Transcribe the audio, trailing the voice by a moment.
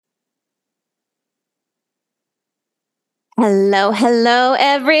Hello, hello,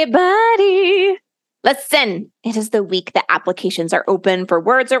 everybody. Listen, it is the week that applications are open for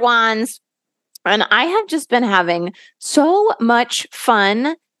Words or Wands. And I have just been having so much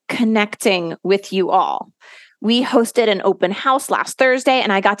fun connecting with you all. We hosted an open house last Thursday,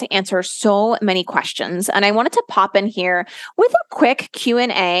 and I got to answer so many questions. And I wanted to pop in here with a quick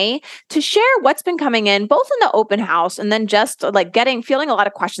Q&A to share what's been coming in, both in the open house and then just like feeling a lot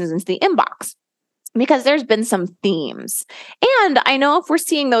of questions into the inbox, because there's been some themes. And I know if we're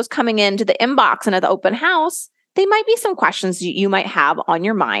seeing those coming into the inbox and at the open house, they might be some questions you might have on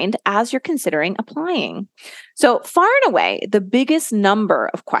your mind as you're considering applying. So far and away, the biggest number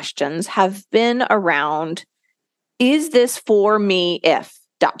of questions have been around, is this for me if ...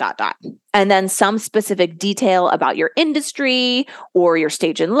 And then some specific detail about your industry or your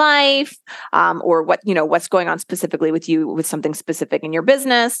stage in life, or what's going on specifically with you with something specific in your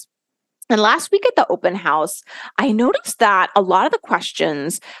business. And last week at the open house, I noticed that a lot of the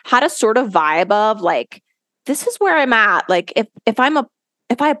questions had a sort of vibe of like, this is where I'm at. Like, if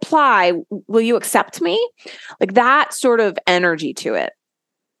I apply, will you accept me? Like that sort of energy to it.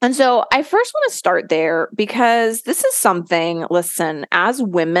 And so I first want to start there because this is something, listen, as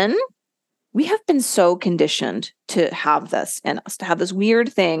women, we have been so conditioned to have this in us, to have this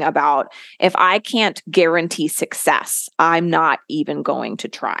weird thing about, if I can't guarantee success, I'm not even going to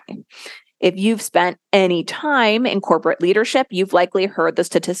try. If you've spent any time in corporate leadership, you've likely heard the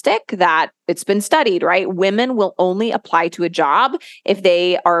statistic that it's been studied, right? Women will only apply to a job if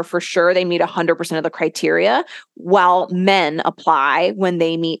they are for sure they meet 100% of the criteria, while men apply when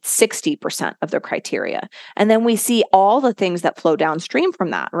they meet 60% of their criteria. And then we see all the things that flow downstream from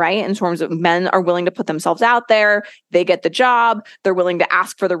that, right? In terms of men are willing to put themselves out there, they get the job, they're willing to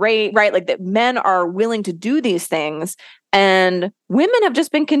ask for the rate, right? Like that men are willing to do these things. And women have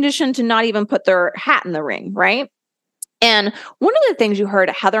just been conditioned to not even put their hat in the ring, right? And one of the things you heard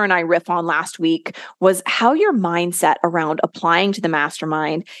Heather and I riff on last week was how your mindset around applying to the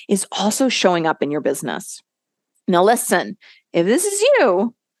mastermind is also showing up in your business. Now, listen, if this is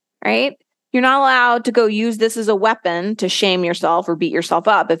you, right, you're not allowed to go use this as a weapon to shame yourself or beat yourself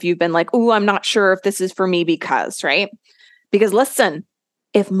up if you've been like, oh, I'm not sure if this is for me because, right? Because listen,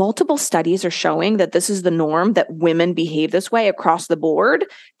 if multiple studies are showing that this is the norm, that women behave this way across the board,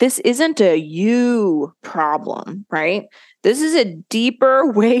 this isn't a you problem, right? This is a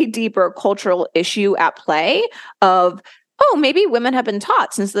deeper, way deeper cultural issue at play of, oh, maybe women have been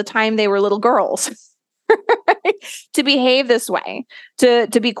taught since the time they were little girls to behave this way, to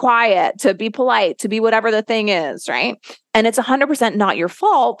be quiet, to be polite, to be whatever the thing is, right? And it's 100% not your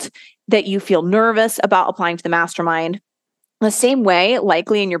fault that you feel nervous about applying to the mastermind. The same way,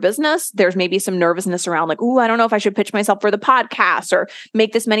 likely in your business, there's maybe some nervousness around like, oh, I don't know if I should pitch myself for the podcast or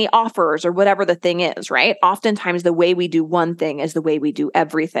make this many offers or whatever the thing is, right? Oftentimes the way we do one thing is the way we do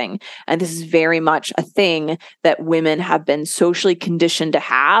everything. And this is very much a thing that women have been socially conditioned to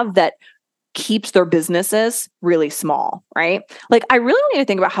have that keeps their businesses really small, right? Like, I really want you to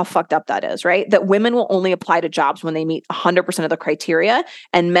think about how fucked up that is, right? That women will only apply to jobs when they meet 100% of the criteria,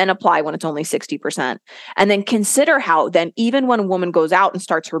 and men apply when it's only 60%. And then consider how then even when a woman goes out and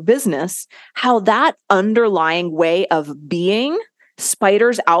starts her business, how that underlying way of being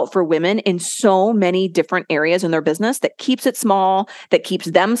spiders out for women in so many different areas in their business that keeps it small, that keeps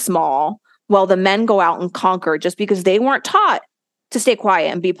them small, while the men go out and conquer just because they weren't taught to stay quiet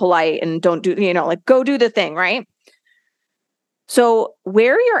and be polite and don't do, like go do the thing, right? So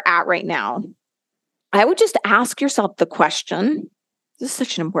where you're at right now, I would just ask yourself the question, this is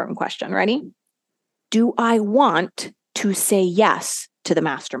such an important question, ready? Do I want to say yes to the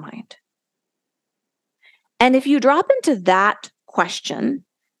mastermind? And if you drop into that question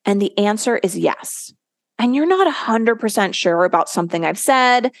and the answer is yes, and you're not 100% sure about something I've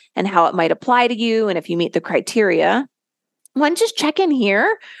said and how it might apply to you, and if you meet the criteria, one, just check in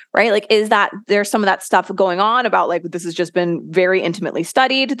here, right? Like, is that there's some of that stuff going on about like, this has just been very intimately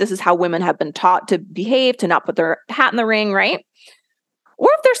studied. This is how women have been taught to behave, to not put their hat in the ring, right? Or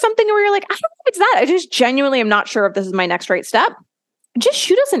if there's something where you're like, I don't know if it's that. I just genuinely am not sure if this is my next right step. Just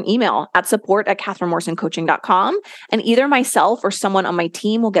shoot us an email at support@KatherineMorrisonCoaching.com, and either myself or someone on my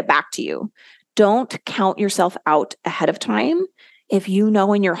team will get back to you. Don't count yourself out ahead of time if you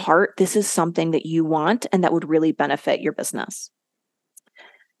know in your heart this is something that you want and that would really benefit your business.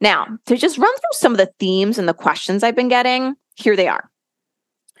 Now, to just run through some of the themes and the questions I've been getting, here they are.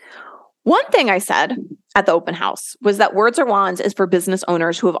 One thing I said at the open house was that Words or Wands is for business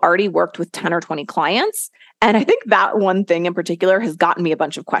owners who have already worked with 10 or 20 clients. And I think that one thing in particular has gotten me a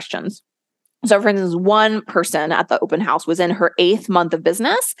bunch of questions. So for instance, one person at the open house was in her 8th month of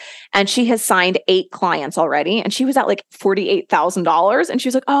business and she has signed 8 clients already. And she was at like $48,000. And she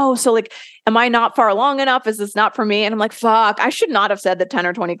was like, oh, so like, am I not far along enough? Is this not for me? And I'm like, fuck, I should not have said the 10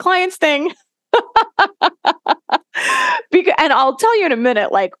 or 20 clients thing. And I'll tell you in a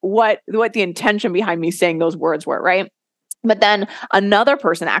minute, like what the intention behind me saying those words were, right? But then another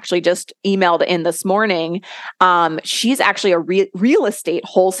person actually just emailed in this morning. She's actually a real estate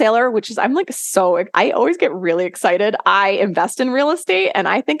wholesaler, which is, I always get really excited. I invest in real estate and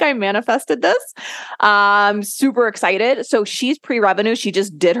I think I manifested this. Super excited. So she's pre-revenue. She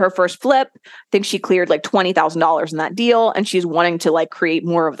just did her first flip. I think she cleared like $20,000 in that deal and she's wanting to like create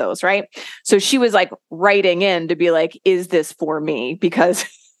more of those, right? So she was like writing in to be like, is this for me? Because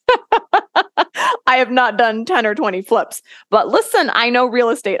I have not done 10 or 20 flips, but listen, I know real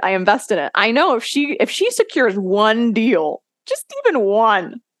estate. I invest in it. I know if she secures one deal, just even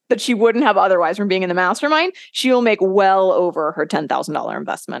one that she wouldn't have otherwise from being in the mastermind, she will make well over her $10,000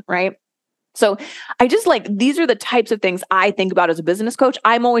 investment, right? So I just like, these are the types of things I think about as a business coach.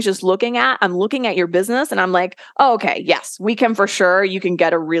 I'm always just looking at your business and I'm like, oh, okay, yes, you can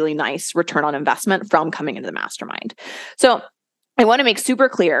get a really nice return on investment from coming into the mastermind. So I want to make super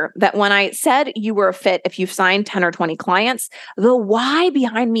clear that when I said you were a fit if you've signed 10 or 20 clients, the why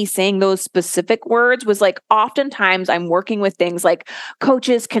behind me saying those specific words was like, oftentimes I'm working with things like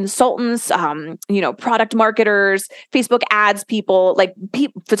coaches, consultants, product marketers, Facebook ads people, like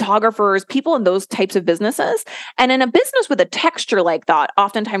photographers, people in those types of businesses. And in a business with a texture like that,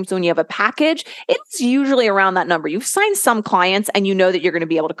 oftentimes when you have a package, it's usually around that number. You've signed some clients and you know that you're going to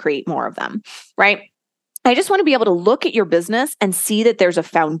be able to create more of them, right? I just want to be able to look at your business and see that there's a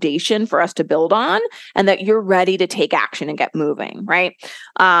foundation for us to build on and that you're ready to take action and get moving, right?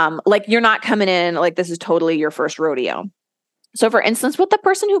 Like you're not coming in like this is totally your first rodeo. So for instance, with the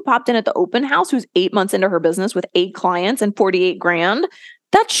person who popped in at the open house, who's 8 months into her business with 8 clients and 48 grand,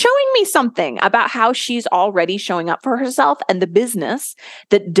 that's showing me something about how she's already showing up for herself and the business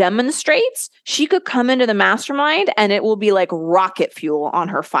that demonstrates she could come into the mastermind and it will be like rocket fuel on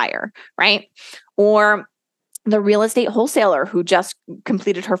her fire, right? Or the real estate wholesaler who just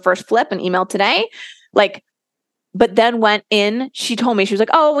completed her first flip and emailed today, but then went in, she told me, she was like,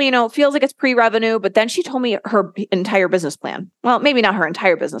 oh, well, it feels like it's pre-revenue, but then she told me her entire business plan. Well, maybe not her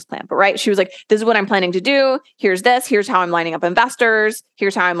entire business plan, but right. She was like, this is what I'm planning to do. Here's how I'm lining up investors.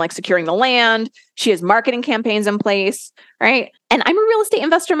 Here's how I'm like securing the land. She has marketing campaigns in place, right? And I'm a real estate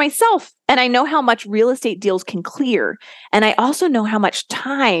investor myself. And I know how much real estate deals can clear. And I also know how much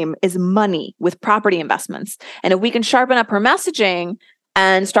time is money with property investments. And if we can sharpen up her messaging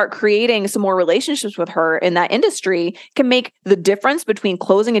and start creating some more relationships with her in that industry, can make the difference between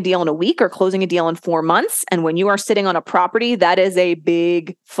closing a deal in a week or closing a deal in 4 months. And when you are sitting on a property, that is a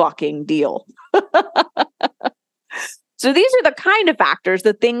big fucking deal. So these are the kind of factors,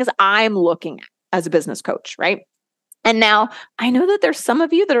 the things I'm looking at as a business coach, right? And now I know that there's some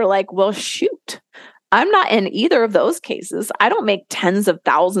of you that are like, well, shoot, I'm not in either of those cases. I don't make tens of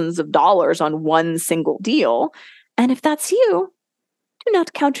thousands of dollars on one single deal. And if that's you, do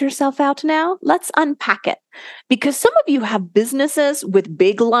not count yourself out now. Let's unpack it. Because some of you have businesses with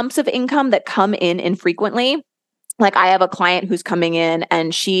big lumps of income that come in infrequently. Like I have a client who's coming in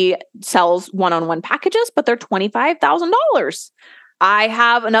and she sells one-on-one packages, but they're $25,000. I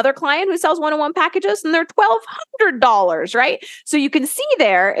have another client who sells one-on-one packages and they're $1,200, right? So you can see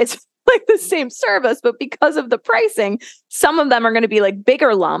there, it's like the same service, but because of the pricing, some of them are going to be like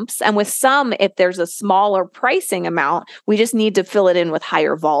bigger lumps. And with some, if there's a smaller pricing amount, we just need to fill it in with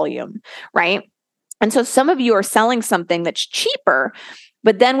higher volume, right? And so some of you are selling something that's cheaper,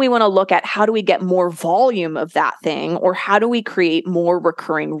 but then we want to look at how do we get more volume of that thing, or how do we create more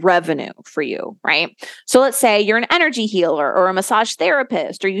recurring revenue for you, right? So let's say you're an energy healer or a massage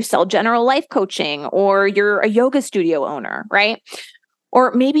therapist, or you sell general life coaching, or you're a yoga studio owner, right?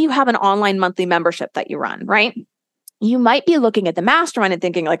 Or maybe you have an online monthly membership that you run, right? You might be looking at the mastermind and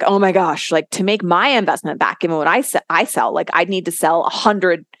thinking like, oh my gosh, like to make my investment back, given what I sell, like I'd need to sell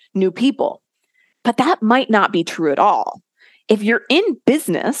 100 new people. But that might not be true at all. If you're in a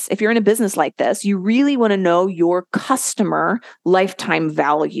business like this, you really want to know your customer lifetime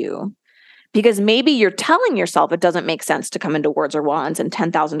value. Because maybe you're telling yourself it doesn't make sense to come into Words or Wands and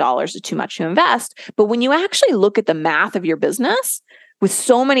 $10,000 is too much to invest. But when you actually look at the math of your business, with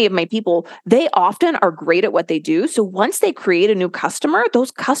so many of my people, they often are great at what they do. So once they create a new customer,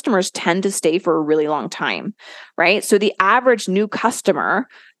 those customers tend to stay for a really long time, right? So the average new customer,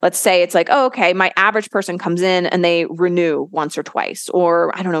 let's say it's like, oh, okay, my average person comes in and they renew once or twice.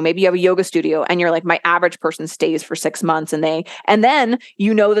 Or I don't know, maybe you have a yoga studio and you're like, my average person stays for 6 months and then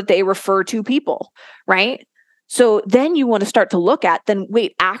you know that they refer to people, right? So then you want to start to look at, then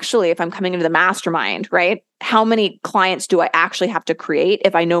wait, actually, if I'm coming into the mastermind, right? How many clients do I actually have to create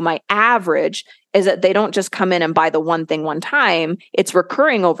if I know my average is that they don't just come in and buy the one thing one time, it's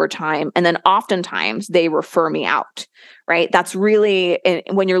recurring over time. And then oftentimes they refer me out, right? That's really,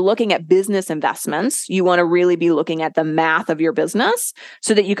 when you're looking at business investments, you want to really be looking at the math of your business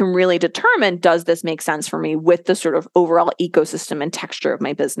so that you can really determine, does this make sense for me with the sort of overall ecosystem and texture of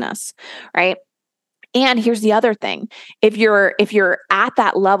my business, right? And here's the other thing. If you're at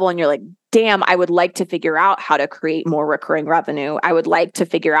that level and you're like, damn, I would like to figure out how to create more recurring revenue. I would like to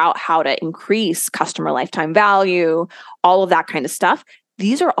figure out how to increase customer lifetime value, all of that kind of stuff.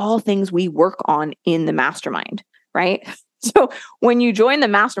 These are all things we work on in the mastermind, right? So when you join the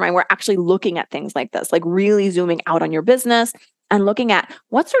mastermind, we're actually looking at things like this, like really zooming out on your business and looking at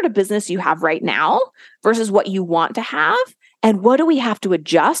what sort of business you have right now versus what you want to have. And what do we have to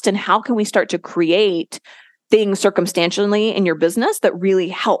adjust and how can we start to create things circumstantially in your business that really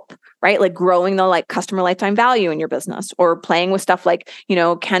help, right? Like growing the customer lifetime value in your business or playing with stuff like,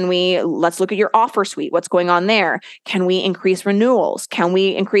 let's look at your offer suite. What's going on there? Can we increase renewals? Can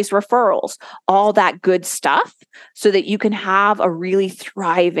we increase referrals? All that good stuff so that you can have a really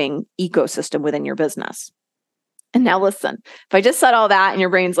thriving ecosystem within your business. And now listen, if I just said all that and your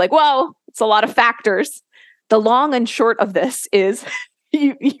brain's like, whoa, it's a lot of factors. The long and short of this is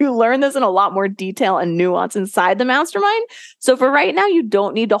you learn this in a lot more detail and nuance inside the mastermind. So for right now, you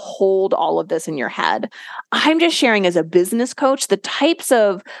don't need to hold all of this in your head. I'm just sharing as a business coach the types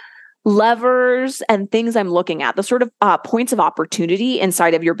of levers and things I'm looking at, the sort of points of opportunity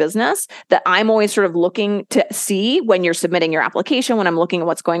inside of your business that I'm always sort of looking to see when you're submitting your application, when I'm looking at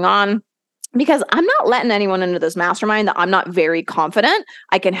what's going on. Because I'm not letting anyone into this mastermind that I'm not very confident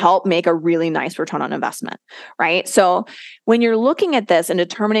I can help make a really nice return on investment, right? So when you're looking at this and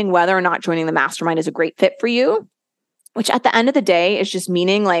determining whether or not joining the mastermind is a great fit for you, which at the end of the day is just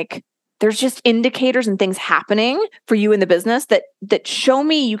meaning like there's just indicators and things happening for you in the business that show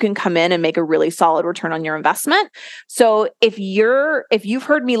me you can come in and make a really solid return on your investment. So if you've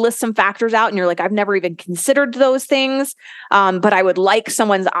heard me list some factors out and you're like, I've never even considered those things, but I would like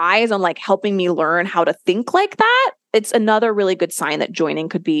someone's eyes on like helping me learn how to think like that, it's another really good sign that joining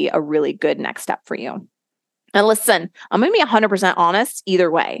could be a really good next step for you. And listen, I'm going to be 100% honest either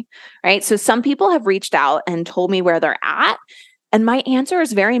way, right? So some people have reached out and told me where they're at. And my answer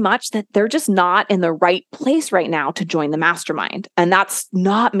is very much that they're just not in the right place right now to join the mastermind. And that's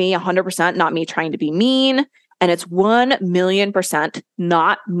not me, 100%, not me trying to be mean. And it's 1,000,000%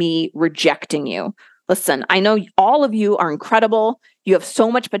 not me rejecting you. Listen, I know all of you are incredible. You have so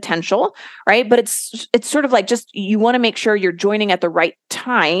much potential, right? But it's sort of like just you want to make sure you're joining at the right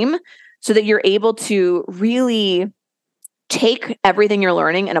time so that you're able to really take everything you're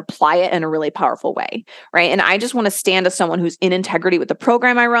learning and apply it in a really powerful way, right? And I just want to stand as someone who's in integrity with the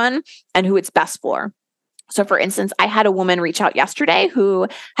program I run and who it's best for. So for instance, I had a woman reach out yesterday who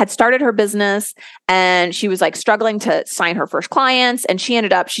had started her business and she was like struggling to sign her first clients. And she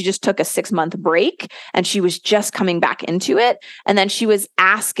just took a 6-month break and she was just coming back into it. And then she was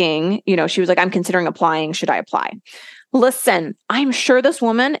asking, she was like, I'm considering applying. Should I apply? Listen, I'm sure this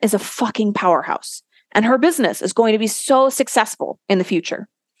woman is a fucking powerhouse. And her business is going to be so successful in the future.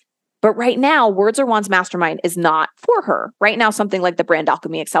 But right now, Words Are Wands Mastermind is not for her. Right now, something like the Brand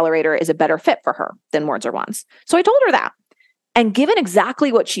Alchemy Accelerator is a better fit for her than Words Are Wands. So I told her that. And given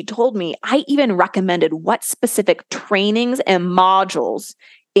exactly what she told me, I even recommended what specific trainings and modules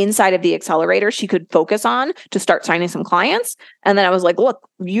inside of the accelerator she could focus on to start signing some clients. And then I was like, look,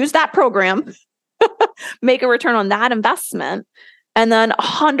 use that program, make a return on that investment. And then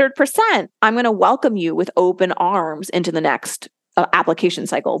 100%, I'm going to welcome you with open arms into the next application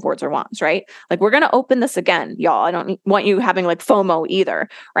cycle of Words Are Wands, right? Like we're going to open this again, y'all. I don't want you having like FOMO either,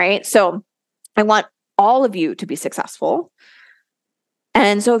 right? So I want all of you to be successful.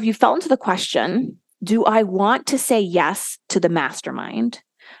 And so if you fell into the question, do I want to say yes to the mastermind?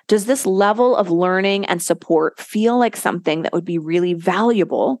 Does this level of learning and support feel like something that would be really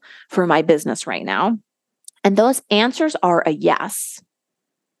valuable for my business right now? And those answers are a yes,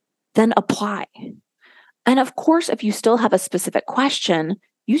 then apply. And of course, if you still have a specific question,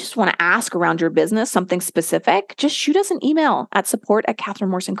 you just want to ask around your business something specific, just shoot us an email at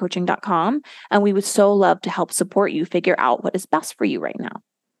support@catherinemorrisoncoaching.com. And we would so love to help support you figure out what is best for you right now.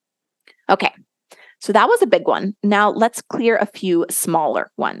 Okay. So that was a big one. Now let's clear a few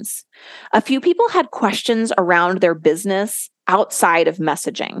smaller ones. A few people had questions around their business outside of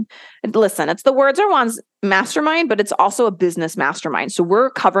messaging. And listen, it's the Words Are Wands mastermind, but it's also a business mastermind. So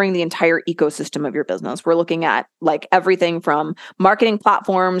we're covering the entire ecosystem of your business. We're looking at like everything from marketing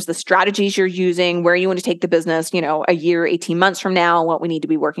platforms, the strategies you're using, where you want to take the business, a year, 18 months from now, what we need to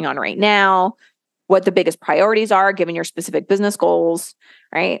be working on right now, what the biggest priorities are given your specific business goals,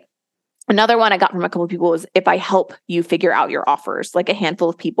 right? Another one I got from a couple of people was if I help you figure out your offers. Like a handful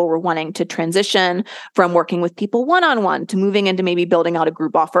of people were wanting to transition from working with people one-on-one to moving into maybe building out a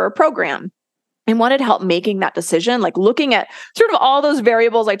group offer or program, and wanted help making that decision, like looking at sort of all those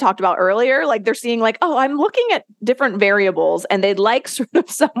variables I talked about earlier. Like they're seeing like, oh, I'm looking at different variables, and they'd like sort of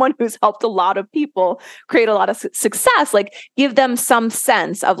someone who's helped a lot of people create a lot of success, like give them some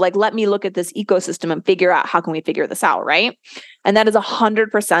sense of like, let me look at this ecosystem and figure out how can we figure this out, right? And that is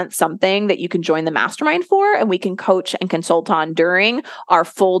 100% something that you can join the mastermind for, and we can coach and consult on during our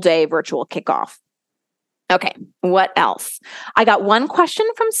full day virtual kickoff. Okay, what else? I got one question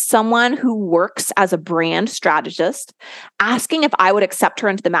from someone who works as a brand strategist asking if I would accept her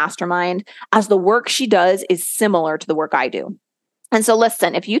into the mastermind as the work she does is similar to the work I do. And so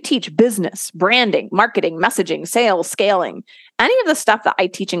listen, if you teach business, branding, marketing, messaging, sales, scaling, any of the stuff that I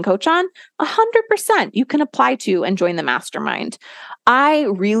teach and coach on, 100% you can apply to and join the mastermind. I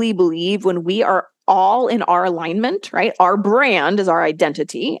really believe when we are all in our alignment, right? Our brand is our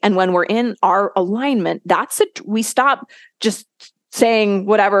identity. And when we're in our alignment, we stop just saying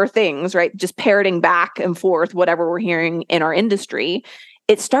whatever things, right? Just parroting back and forth, whatever we're hearing in our industry.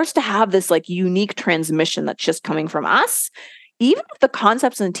 It starts to have this like unique transmission that's just coming from us. Even if the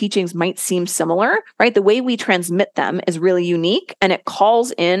concepts and teachings might seem similar, right? The way we transmit them is really unique, and it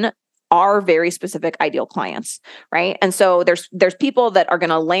calls in our very specific ideal clients, right? And so there's people that are going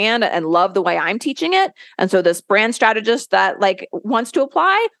to land and love the way I'm teaching it. And so this brand strategist that like wants to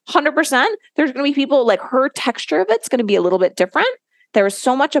apply 100%, there's going to be people like her texture of it's going to be a little bit different. There is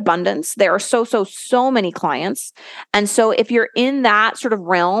so much abundance. There are so many clients. And so if you're in that sort of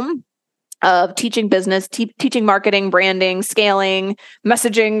realm of teaching business, teaching marketing, branding, scaling,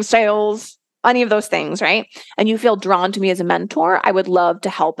 messaging, sales, any of those things, right? And you feel drawn to me as a mentor, I would love to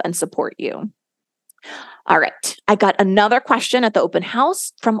help and support you. All right. I got another question at the open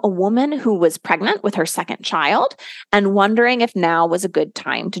house from a woman who was pregnant with her second child and wondering if now was a good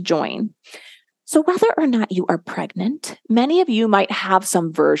time to join. So whether or not you are pregnant, many of you might have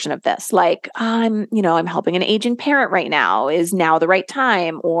some version of this, like I'm helping an aging parent right now. Is now the right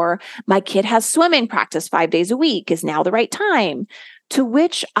time? Or my kid has swimming practice 5 days a week. Is now the right time? To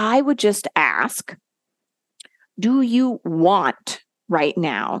which I would just ask, do you want right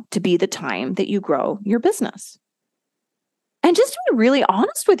now to be the time that you grow your business? And just be really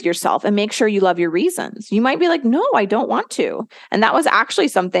honest with yourself and make sure you love your reasons. You might be like, no, I don't want to. And that was actually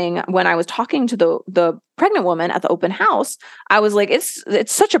something when I was talking to the pregnant woman at the open house, I was like, it's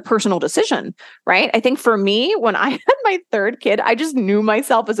such a personal decision, right? I think for me, when I had my third kid, I just knew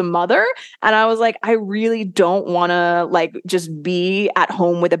myself as a mother. And I was like, I really don't want to like just be at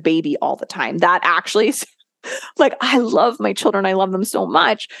home with a baby all the time. That actually like, I love my children. I love them so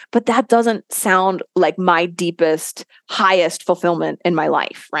much, but that doesn't sound like my deepest, highest fulfillment in my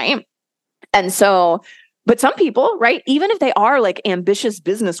life. Right. And so, but some people, right, even if they are like ambitious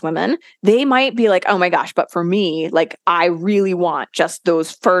businesswomen, they might be like, oh my gosh, but for me, like, I really want just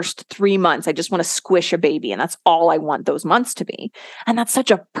those first 3 months. I just want to squish a baby. And that's all I want those months to be. And that's such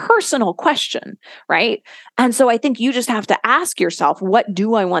a personal question. Right. And so I think you just have to ask yourself, what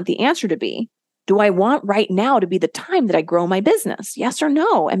do I want the answer to be? Do I want right now to be the time that I grow my business? Yes or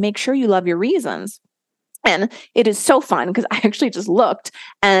no? And make sure you love your reasons. And it is so fun because I actually just looked,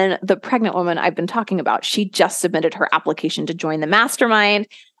 and the pregnant woman I've been talking about, she just submitted her application to join the mastermind.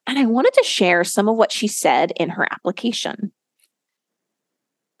 And I wanted to share some of what she said in her application.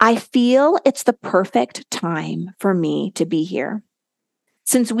 I feel it's the perfect time for me to be here.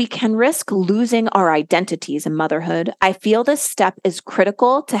 Since we can risk losing our identities in motherhood, I feel this step is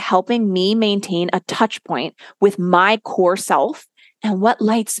critical to helping me maintain a touch point with my core self and what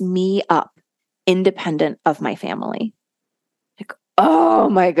lights me up, independent of my family. Like, oh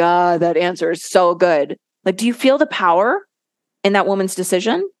my God, that answer is so good. Like, do you feel the power in that woman's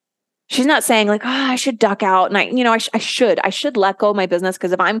decision? She's not saying like, I should duck out and I should let go of my business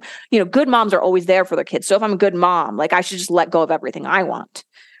because if I'm, good moms are always there for their kids. So if I'm a good mom, like I should just let go of everything I want,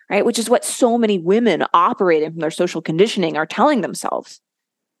 right? Which is what so many women operating from their social conditioning are telling themselves.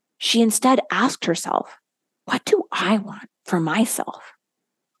 She instead asked herself, what do I want for myself?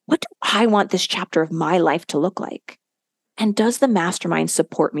 What do I want this chapter of my life to look like? And does the mastermind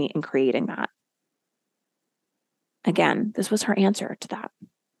support me in creating that? Again, this was her answer to that.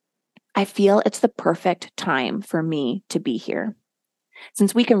 I feel it's the perfect time for me to be here.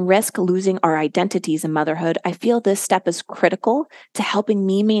 Since we can risk losing our identities in motherhood, I feel this step is critical to helping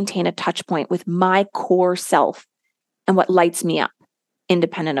me maintain a touch point with my core self and what lights me up,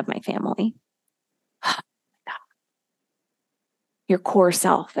 independent of my family. Your core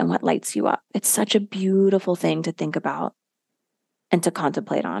self and what lights you up. It's such a beautiful thing to think about and to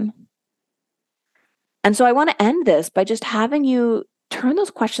contemplate on. And so I want to end this by just having you turn those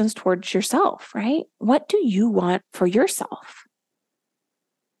questions towards yourself, right? What do you want for yourself?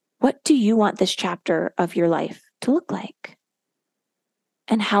 What do you want this chapter of your life to look like?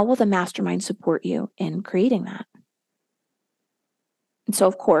 And how will the mastermind support you in creating that? And so,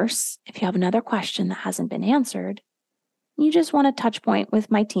 of course, if you have another question that hasn't been answered, you just want a touch point with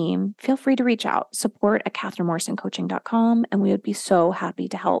my team, feel free to reach out, support@KatherineMorrisonCoaching.com, and we would be so happy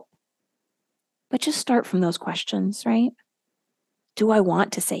to help. But just start from those questions, right? Do I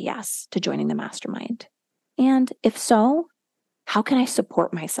want to say yes to joining the mastermind? And if so, how can I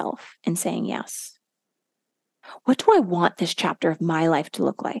support myself in saying yes? What do I want this chapter of my life to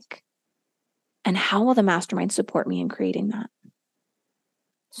look like? And how will the mastermind support me in creating that?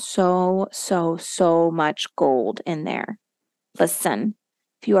 So much gold in there. Listen,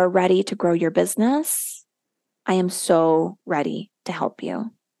 if you are ready to grow your business, I am so ready to help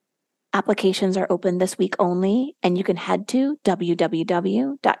you. Applications are open this week only, and you can head to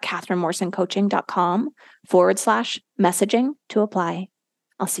www.KatherineMorrisonCoaching.com/messaging to apply.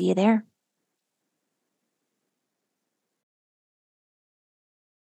 I'll see you there.